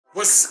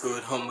What's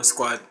good, Homo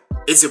Squad?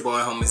 It's your boy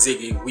Homo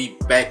Ziggy. We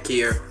back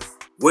here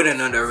with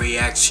another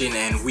reaction,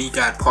 and we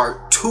got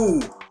part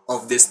 2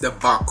 of this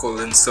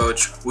debacle and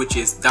such, which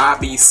is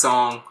DABI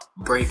song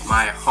 "Break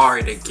My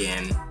Heart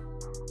Again"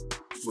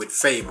 with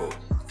FabvL.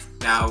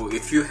 Now,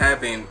 if you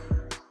haven't,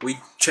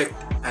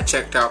 I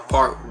checked out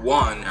part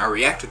 1. I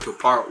reacted to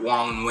part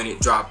 1 when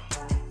it dropped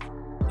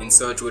and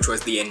such, which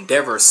was the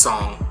Endeavor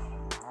song.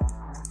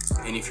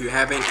 And if you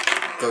haven't,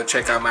 go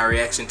check out my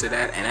reaction to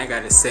that. And I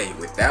gotta say,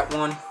 with that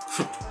one,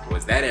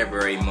 was that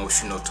ever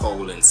emotional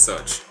toll and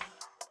such,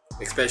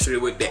 especially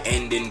with the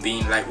ending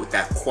being like with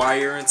that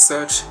choir and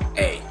such.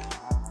 Hey,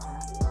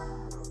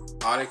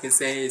 all I can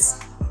say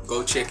is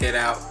go check it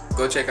out.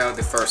 Go check out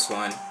the first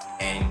one,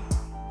 and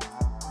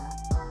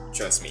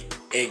trust me,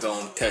 it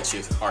gonna touch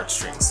your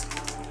heartstrings.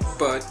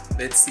 But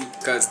let's see,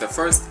 cause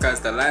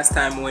the last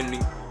time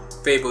when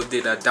FabvL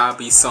did a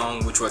DABI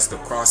song, which was the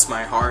Cross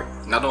My Heart,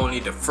 not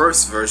only the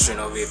first version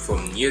of it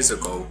from years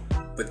ago,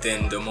 but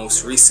then the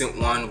most recent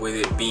one with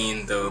it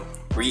being the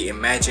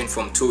reimagined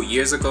from 2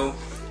 years ago.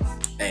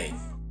 Hey,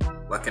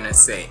 what can I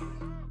say?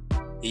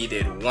 He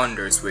did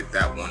wonders with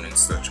that one and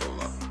such.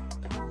 Hold up.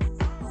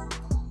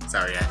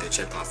 Sorry, I had to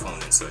check my phone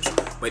and such.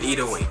 But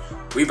either way,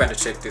 we better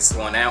check this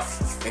one out.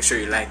 Make sure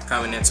you like,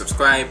 comment, and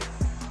subscribe.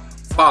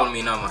 Follow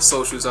me on all my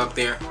socials up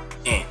there.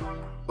 And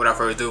without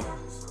further ado,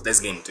 let's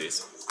get into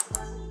this.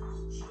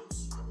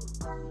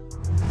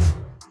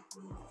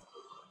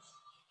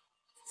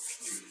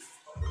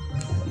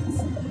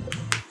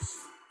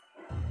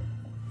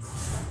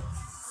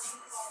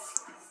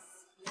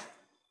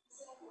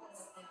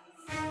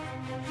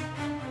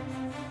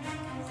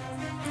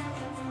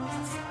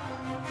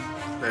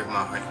 Break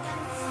my heart.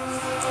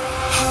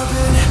 I've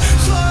been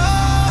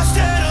lost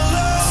and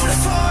alone for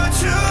far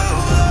too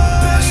long,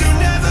 but you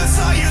never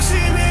thought you'd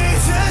see me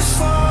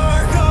this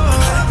far gone.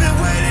 I've been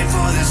waiting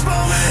for this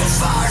moment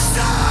for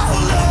so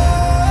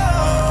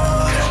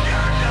long.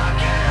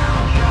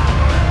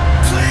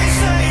 Please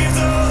save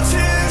the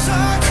tears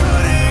I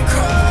couldn't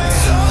cry.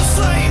 Those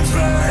flames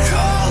burn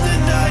cold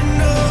and I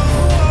know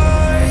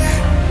why.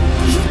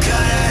 You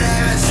couldn't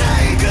even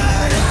say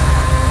goodbye.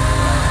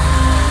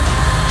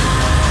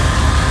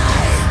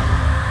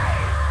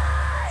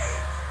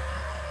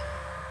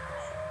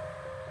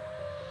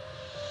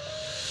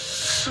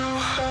 So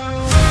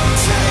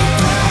take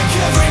back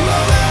every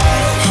moment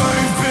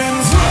I've been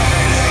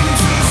waiting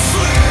to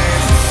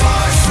sleep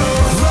for so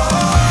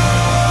long.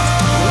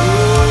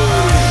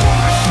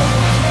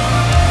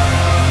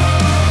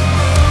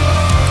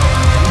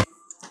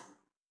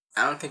 I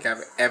don't think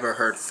I've ever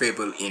heard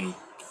FabvL in.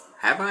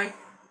 Have I?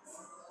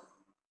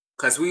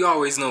 Cause we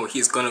always know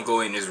he's gonna go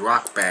in his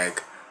rock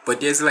bag.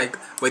 But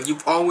you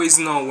always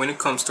know when it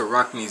comes to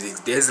rock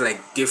music, there's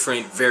like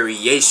different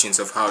variations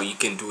of how you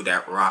can do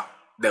that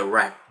the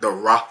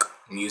rock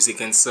music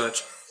and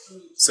such.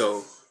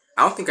 So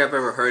I don't think I've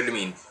ever heard him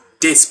in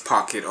this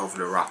pocket of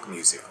the rock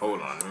music. Hold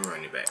on, let me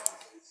run it back.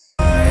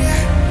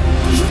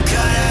 You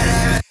couldn't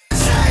even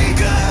say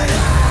goodbye.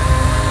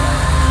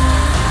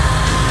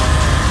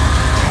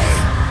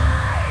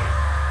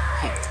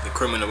 The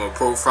criminal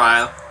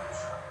profile.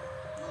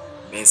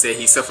 Man said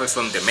he suffers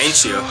from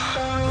dementia. Take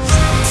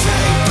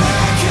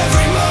back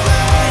every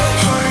moment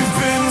I've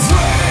been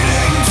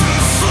waiting to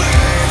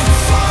sleep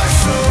for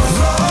so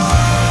long.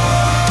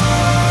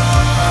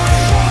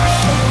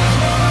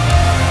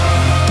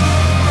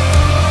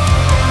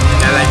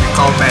 I like the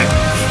callback.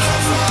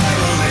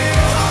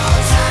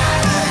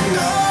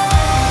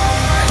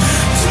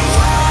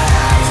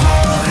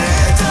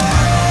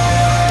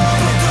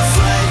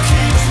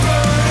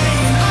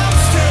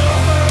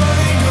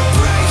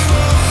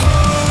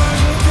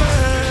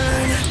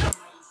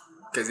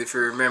 Because if you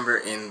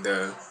remember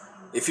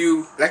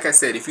like I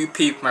said, if you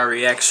peep my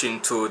reaction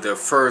to the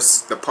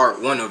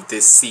part 1 of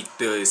this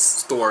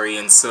story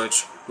and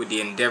such with the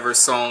Endeavor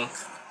song,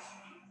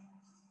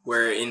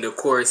 where in the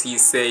chorus he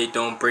say,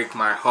 "Don't break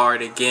my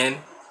heart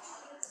again,"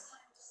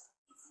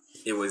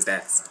 it was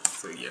that.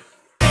 So yeah.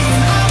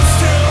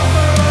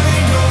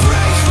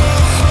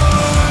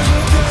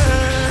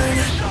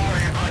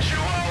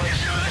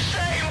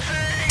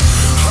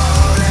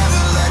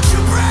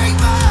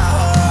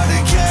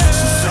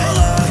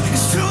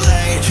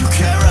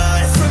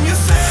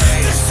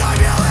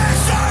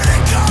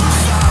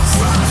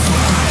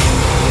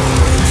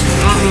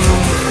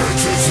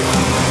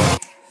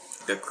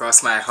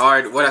 Cross my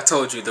heart. What I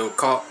told you though,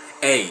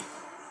 hey,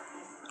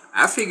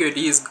 I figured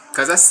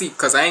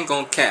cause I ain't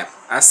gonna cap.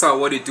 I saw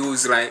what it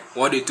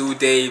do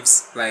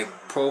Dave's like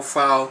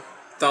profile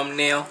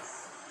thumbnail,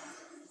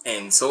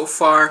 and so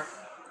far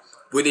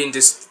within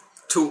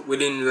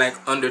like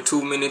under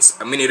 2 minutes,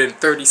 a minute and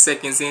 30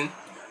 seconds in,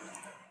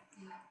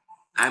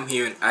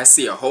 I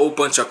see a whole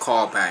bunch of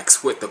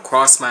callbacks with the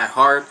Cross My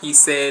Heart he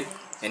said,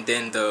 and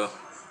then the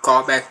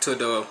callback to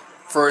the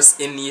first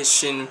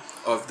initiation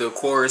of the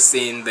chorus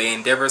in the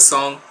Endeavor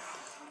song,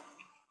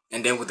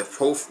 and then with the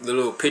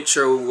little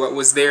picture of what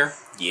was there.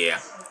 Yeah,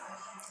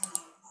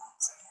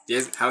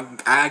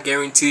 I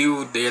guarantee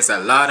you there's a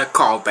lot of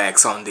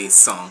callbacks on this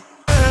song.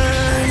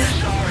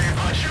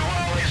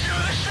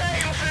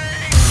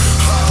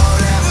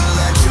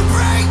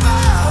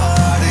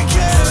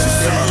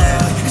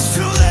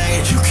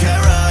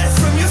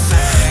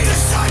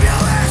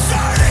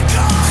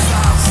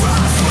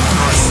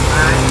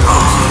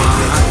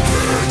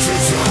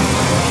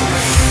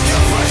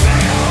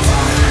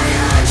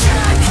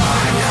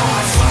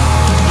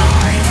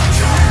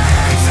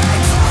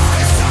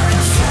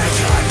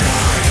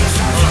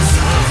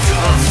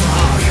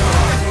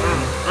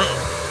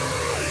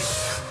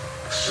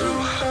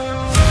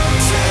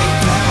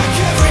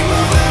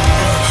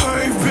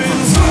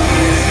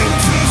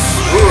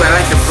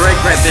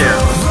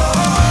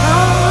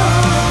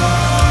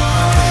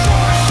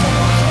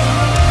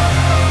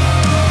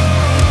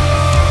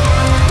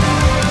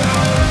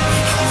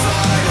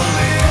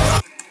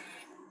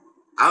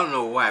 I don't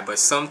know why, but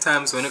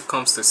sometimes when it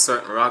comes to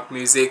certain rock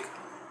music,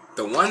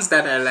 the ones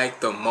that I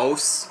like the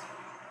most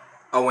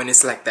are when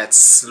it's like that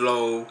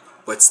slow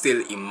but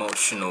still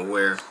emotional,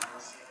 where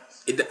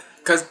it,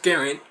 cause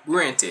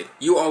granted,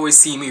 you always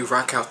see me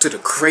rock out to the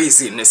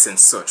craziness and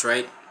such,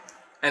 right?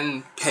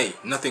 And hey,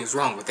 nothing's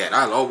wrong with that.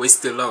 I'll always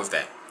still love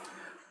that.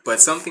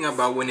 But something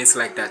about when it's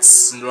like that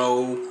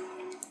slow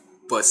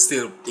but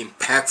still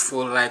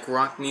impactful like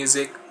rock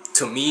music,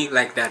 to me,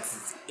 like that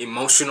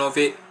emotion of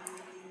it,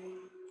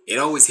 it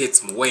always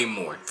hits way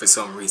more for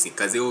some reason,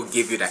 because it will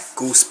give you that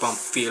goosebump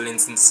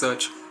feelings and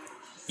such.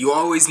 You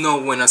always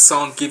know when a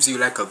song gives you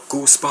like a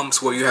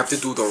goosebumps, where you have to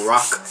do the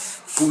rock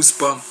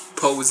goosebump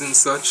pose and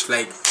such,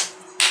 like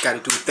gotta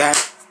do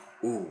that.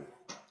 Ooh.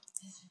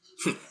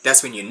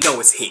 That's when you know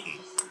it's hitting.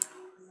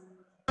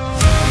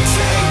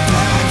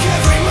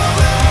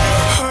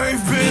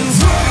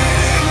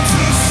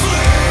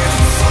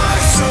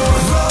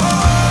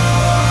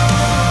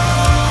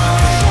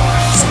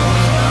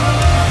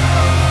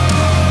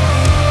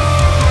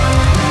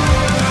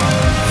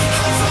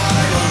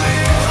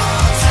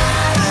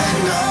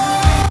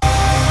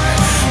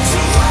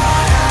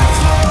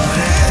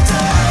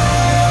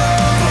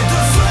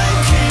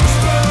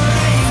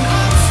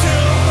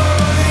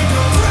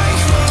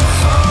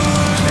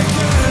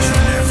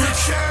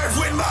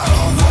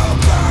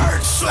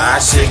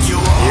 Shit.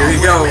 Here we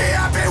go.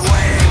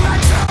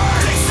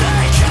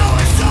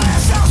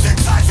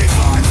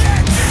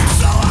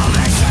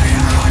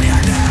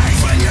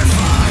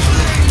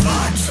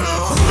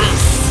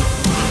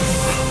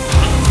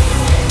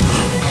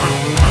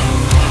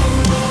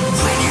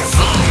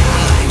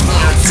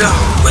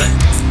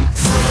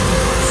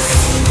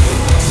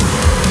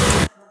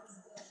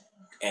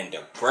 And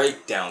the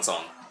breakdowns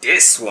on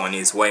this one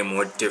is way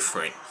more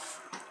different.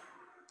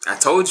 I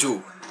told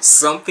you,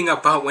 something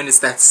about when it's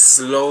that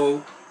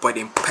slow but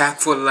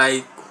impactful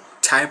like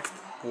type,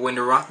 when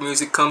the rock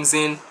music comes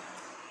in,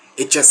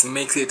 it just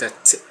makes it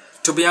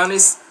to be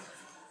honest,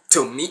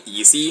 to me,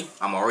 you see,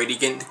 I'm already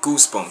getting the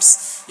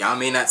goosebumps. Y'all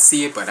may not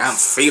see it, but I'm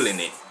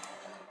feeling it.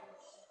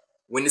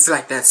 When it's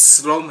like that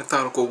slow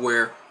methodical,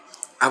 where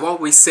I've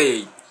always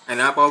said, and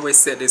I've always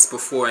said this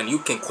before, and you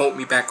can quote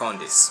me back on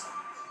this,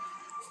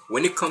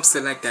 when it comes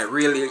to like that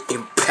really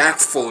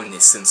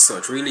impactfulness and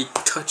such, really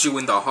touch you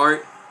in the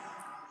heart.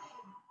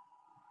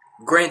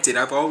 Granted,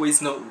 I've always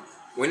known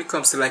when it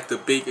comes to like the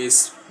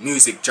biggest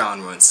music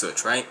genre and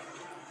such, right?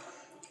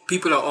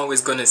 People are always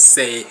gonna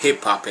say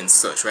hip hop and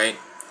such, right?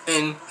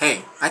 And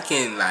hey, I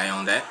can't lie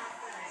on that.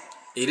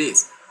 It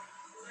is.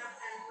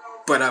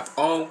 But I've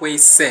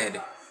always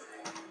said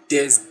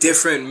there's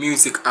different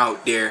music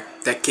out there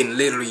that can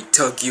literally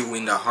tug you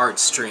in the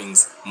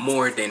heartstrings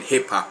more than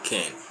hip hop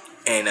can.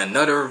 And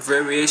another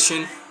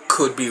variation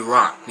could be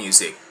rock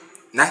music.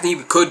 Not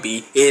even could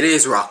be, it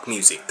is rock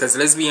music. Cause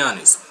let's be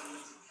honest.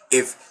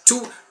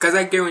 Cause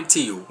I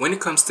guarantee you, when it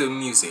comes to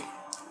music,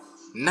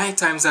 9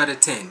 times out of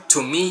 10,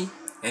 to me,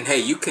 and hey,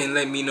 you can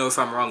let me know if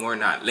I'm wrong or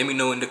not. Let me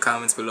know in the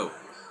comments below.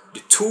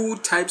 The 2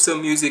 types of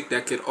music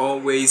that could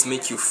always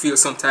make you feel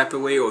some type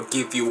of way or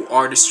give you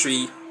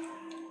artistry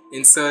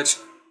and such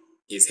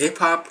is hip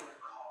hop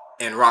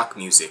and rock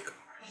music.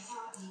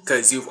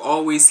 Cause you've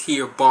always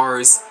hear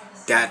bars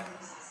that,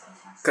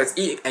 cause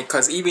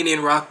even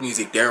in rock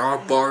music there are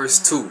bars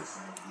too.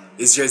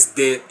 It's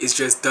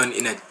just done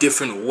in a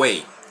different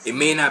way. It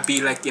may not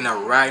be like in a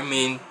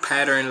rhyming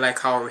pattern like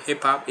how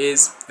hip hop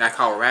is, like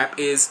how rap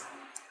is,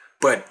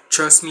 but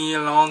trust me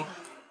along,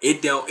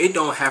 it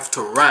don't have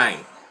to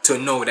rhyme to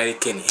know that it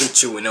can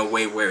hit you in a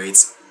way where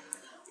it's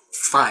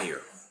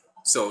fire.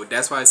 So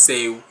that's why I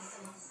say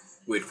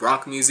with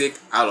rock music,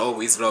 I'll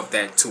always love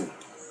that too.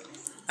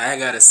 I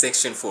got a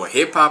section for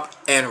hip hop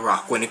and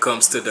rock when it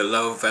comes to the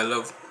love. I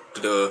love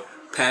the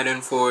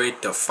pattern for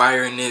it, the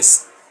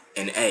fireness,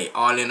 and hey,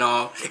 all in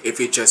all, if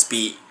it just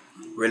be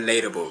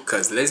relatable.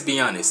 Cause let's be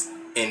honest,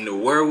 in the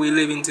world we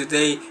live in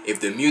today, if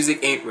the music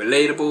ain't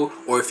relatable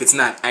or if it's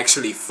not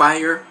actually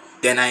fire,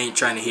 then I ain't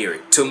trying to hear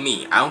it. To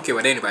me, I don't care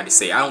what anybody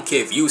say. I don't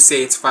care if you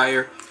say it's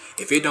fire.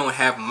 If it don't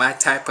have my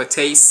type of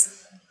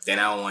taste, then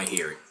I don't want to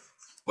hear it.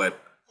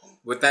 But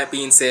with that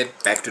being said,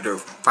 back to the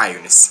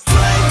fireness.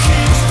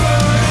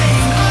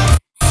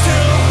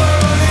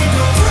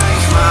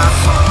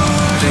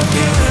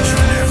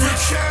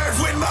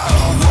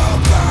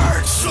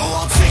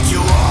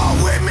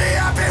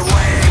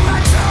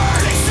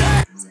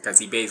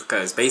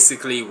 Because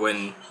basically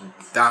when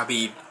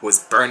DABI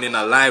was burning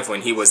alive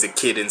when he was a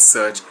kid and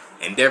such,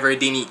 Endeavor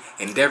and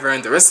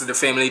the rest of the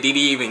family didn't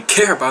even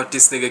care about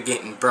this nigga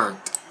getting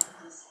burnt.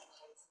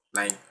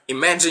 Like,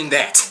 imagine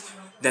that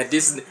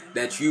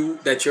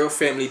your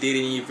family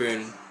didn't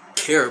even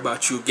care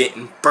about you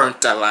getting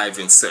burnt alive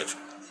and such.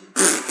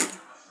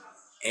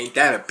 Ain't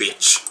that a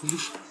bitch?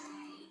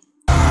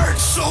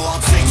 So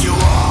I'll take you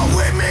all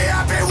with me.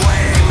 I've been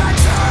waiting my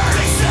turn.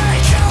 They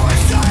say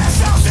cowards die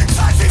themselves in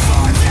touch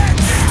before then.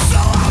 So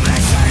I'll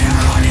make sure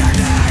you're on your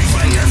knees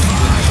when you're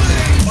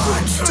finally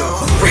put to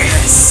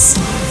rest.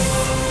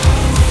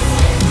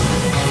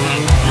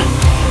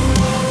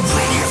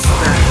 When you're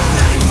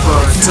finally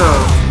put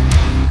to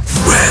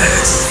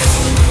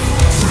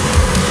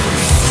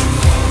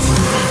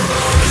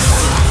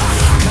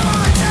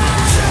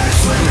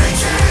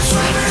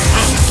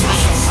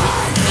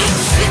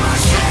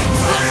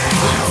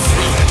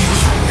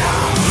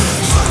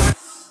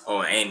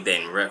and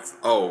then ref.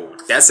 Oh,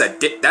 that's a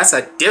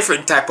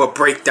different type of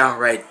breakdown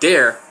right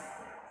there.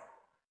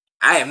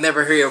 I have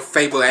never heard of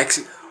FabvL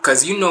actually,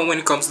 cause you know when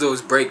it comes to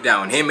those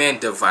breakdown, him and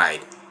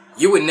Divide,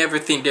 you would never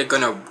think they're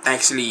gonna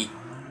actually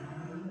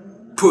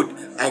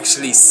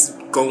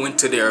go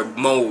into their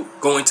mode,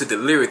 go into the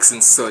lyrics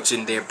and such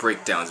in their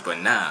breakdowns. But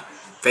nah,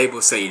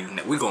 FabvL say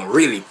we're gonna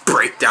really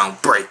break down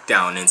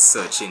and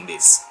such in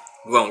this.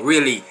 We're gonna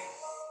really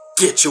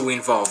get you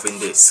involved in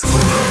this.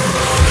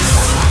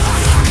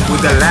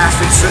 With the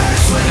laughing,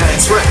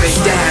 dance with me,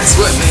 dance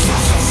with me.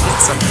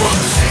 It's a fun.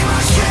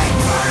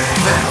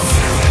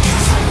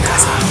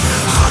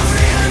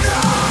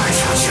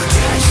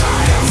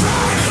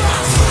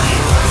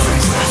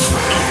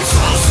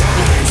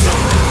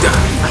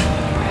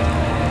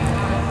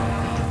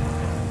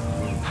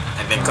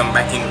 And then come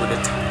back in with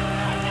it.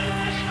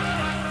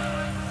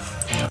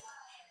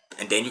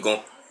 And then you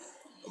go,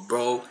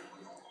 bro,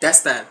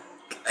 that's not,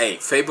 hey,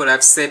 FabvL,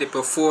 I've said it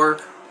before,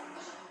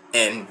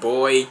 and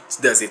boy,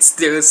 does it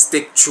still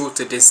stick true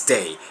to this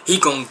day. He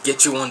gonna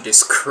get you on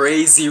this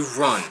crazy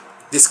run,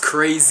 this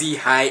crazy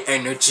high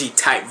energy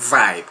type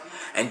vibe,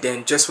 and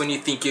then just when you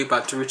think you're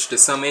about to reach the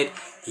summit,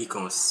 he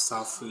gonna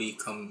softly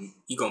come,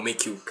 he gonna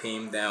make you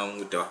came down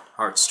with the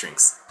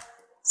heartstrings.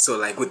 So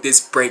like with this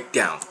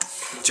breakdown,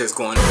 just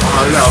going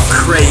all out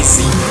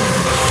crazy.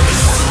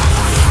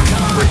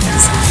 With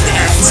this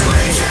dance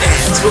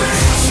with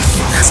me,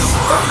 that's a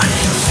fun.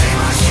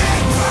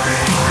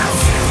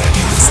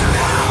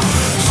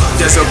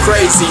 There's a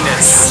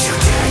craziness.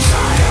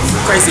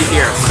 Crazy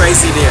here,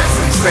 crazy there,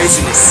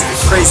 craziness,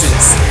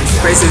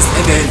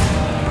 and then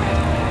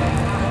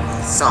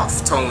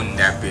soft tone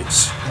that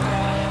bitch.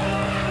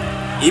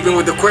 Even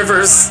with the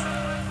quivers.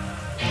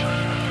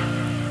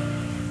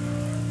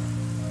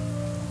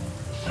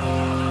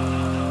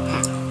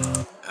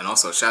 And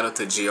also shout out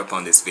to G up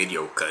on this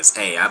video, cause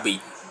hey, I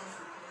be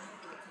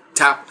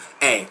top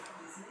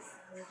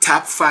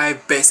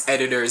 5 best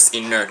editors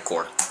in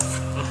nerdcore.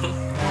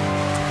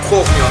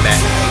 Quote me on that.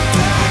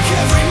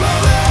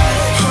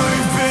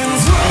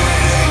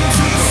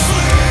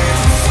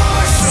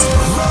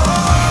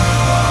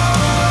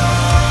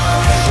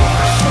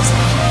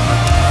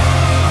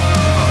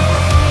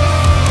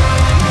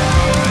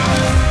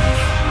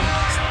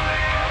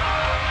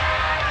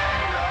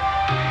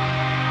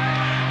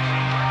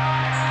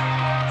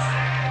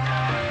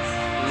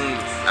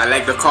 I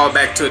like the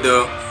callback to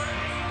the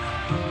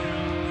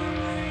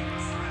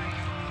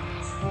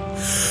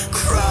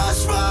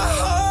Cross my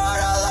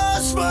heart, I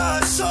lost my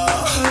soul.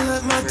 I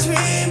let my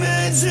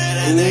demons in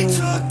and they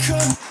took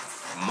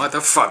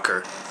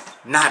motherfucker.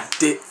 Not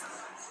did.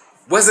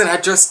 Wasn't I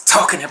just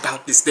talking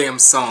about this damn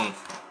song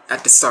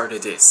at the start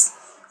of this?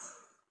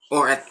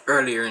 Or at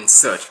earlier and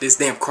such. This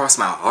damn crossed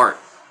my heart.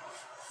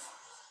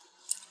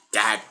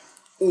 God.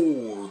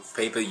 Ooh,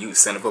 FabvL, you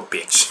son of a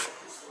bitch.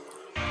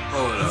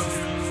 Hold up.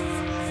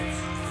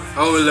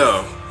 Hold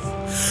up.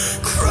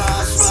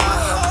 Cross my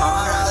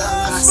heart,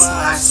 I lost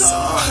my soul.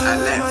 I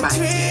let my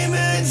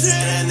demons in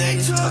and they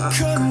took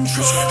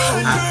control.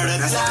 I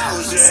burned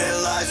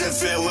 1,000 lives and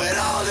filled with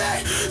all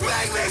that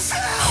make me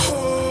feel.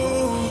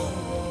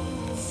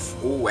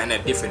 Ooh, and a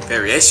different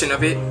variation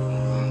of it.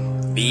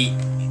 The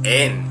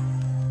end.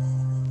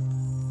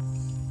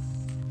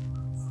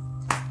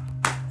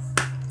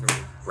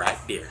 Right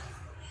there.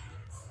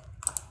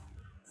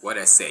 What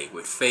I say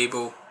with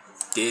FabvL,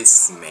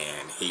 this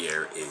man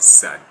here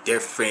is a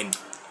different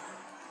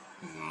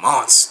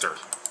monster.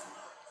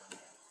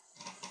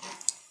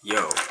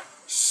 Yo,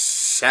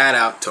 shout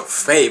out to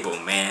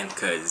FabvL, man,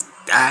 cause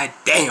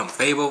goddamn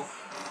FabvL.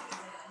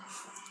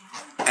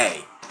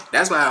 Hey,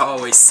 that's why I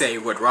always say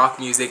with rock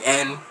music,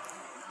 and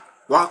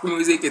rock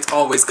music, it's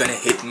always gonna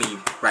hit me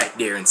right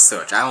there and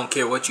such. I don't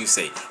care what you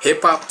say.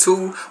 Hip hop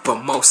too,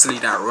 but mostly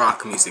that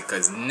rock music.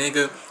 Cause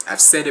nigga,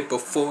 I've said it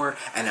before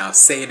and I'll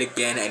say it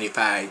again. And if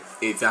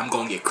I'm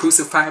gonna get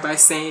crucified by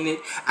saying it,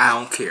 I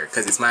don't care.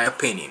 Cause it's my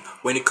opinion.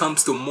 When it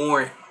comes to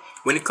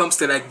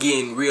like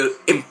getting real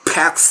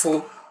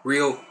impactful,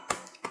 real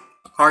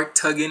heart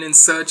tugging and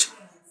such,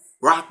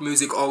 rock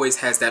music always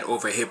has that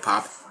over hip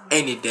hop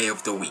any day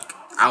of the week.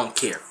 I don't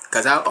care.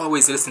 Because I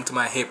always listen to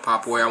my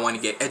hip-hop where I want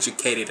to get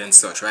educated and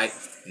such, right?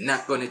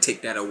 Not going to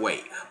take that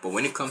away. But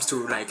when it comes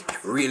to, like,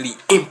 really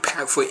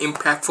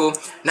impactful,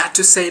 not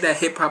to say that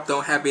hip-hop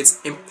don't have its...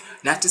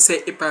 Not to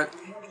say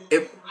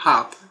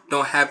hip-hop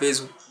don't have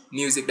its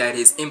music that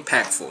is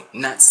impactful.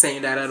 Not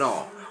saying that at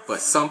all. But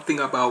something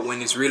about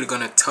when it's really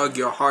going to tug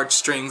your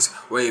heartstrings,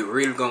 where it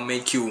really going to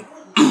make you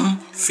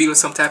feel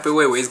some type of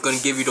way, where it's going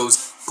to give you those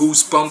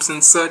goosebumps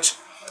and such.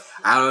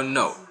 I don't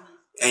know.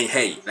 And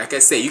hey, like I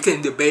said, you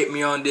can debate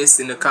me on this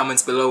in the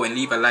comments below and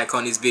leave a like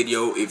on this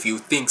video if you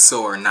think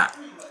so or not.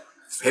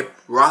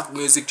 Rock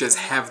music just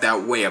have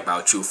that way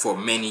about you for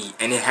many,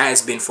 and it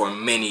has been for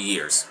many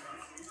years.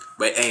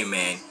 But hey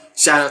man,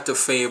 shout out to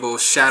FabvL,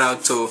 shout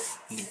out to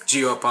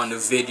G up on the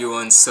video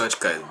and such,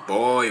 cause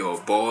boy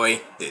oh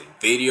boy, the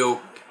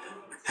video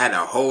had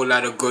a whole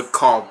lot of good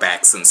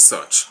callbacks and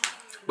such.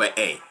 But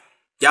hey,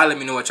 Y'all let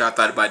me know what y'all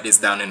thought about this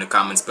down in the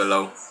comments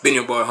below. Been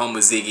your boy Humble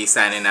Ziggy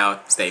signing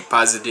out. Stay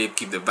positive,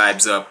 keep the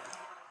vibes up.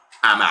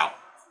 I'm out.